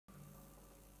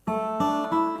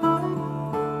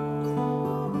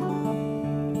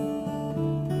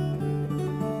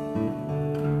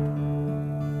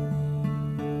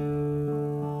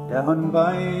Down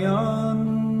by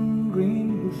yon green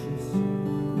bushes,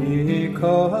 near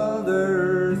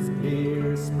Calder's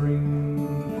clear spring,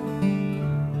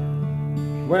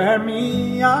 where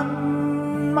me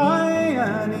and my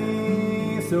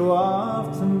Annie so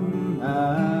often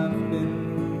have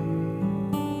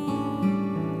been,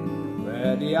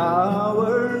 where the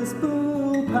hours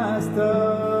flew past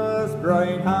us,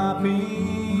 bright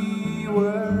happy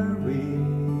were we.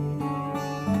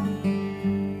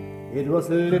 It was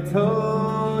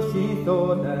little she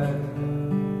thought that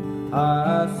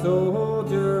a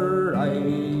soldier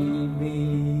I'd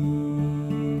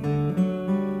be.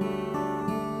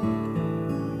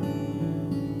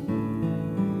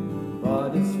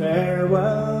 But it's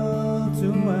farewell to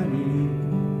Annie,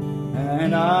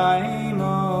 and I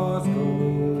must go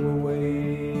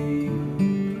away.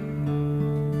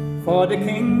 For the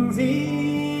kings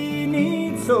he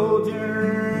needs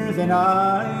soldiers, and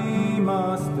I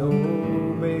must obey.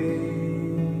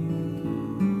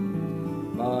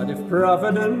 But if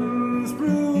Providence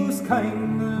proves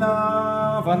kind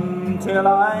love until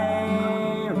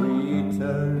I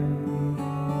return,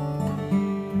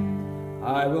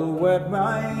 I will wed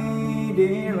my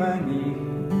dear Annie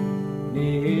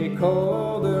near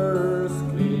Calder's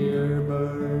clear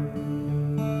burn.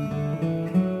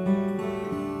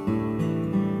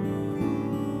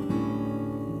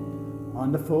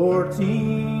 On the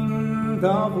 14th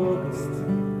of August,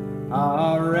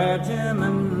 our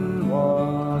regiment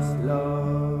was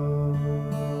lost,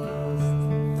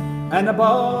 and a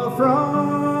ball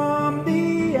from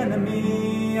the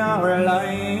enemy our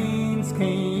lines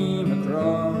came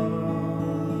across.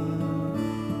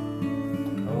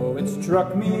 Oh, it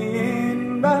struck me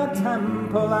in the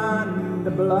temple, and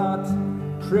the blood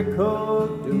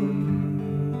trickled down.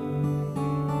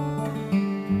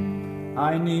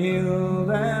 I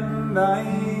kneeled and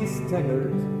I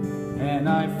staggered, and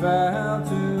I fell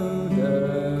to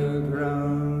the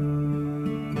ground.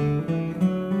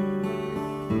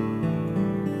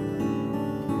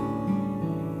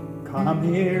 Come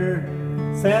here,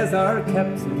 says our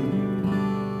captain,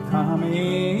 come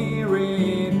here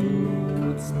in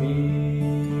good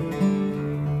speed,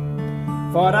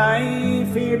 for I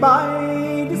fear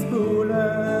by this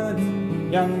bullet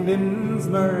young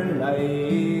Dinsmore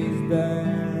lies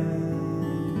dead,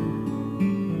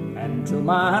 and to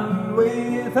man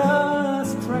with a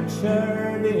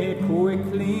stretcher they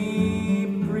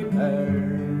quickly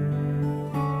prepare,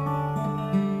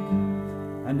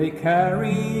 and they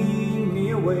carry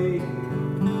me away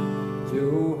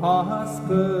to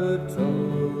hospital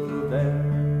there.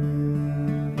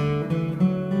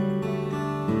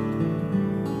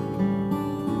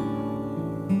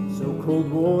 So cold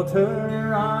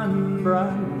water and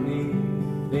brandy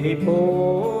they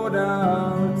poured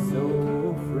out so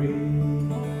free,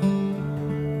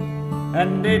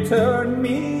 and they turned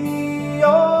me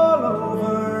all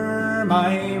over,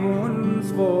 my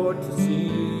wounds for to see.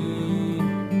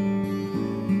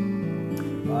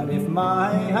 But if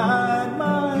I had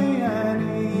my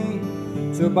Annie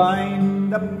to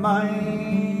bind up my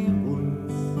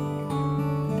wounds,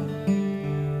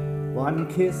 one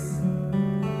kiss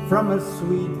from her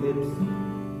sweet lips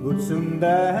would soon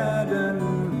deaden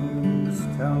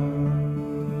stone.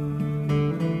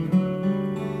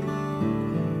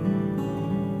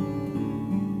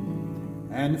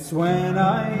 And it's when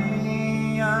I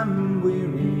am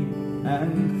weary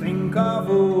and think of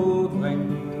old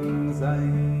lang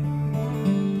syne,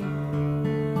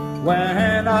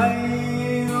 when I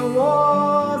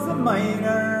was a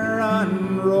miner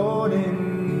and rode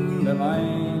in the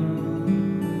mine,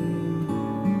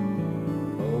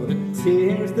 oh, the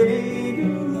tears they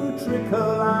do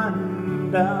trickle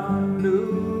and down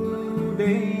do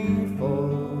they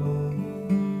fall,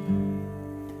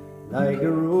 like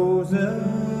the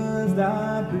roses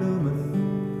that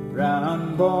bloometh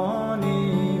round Bonny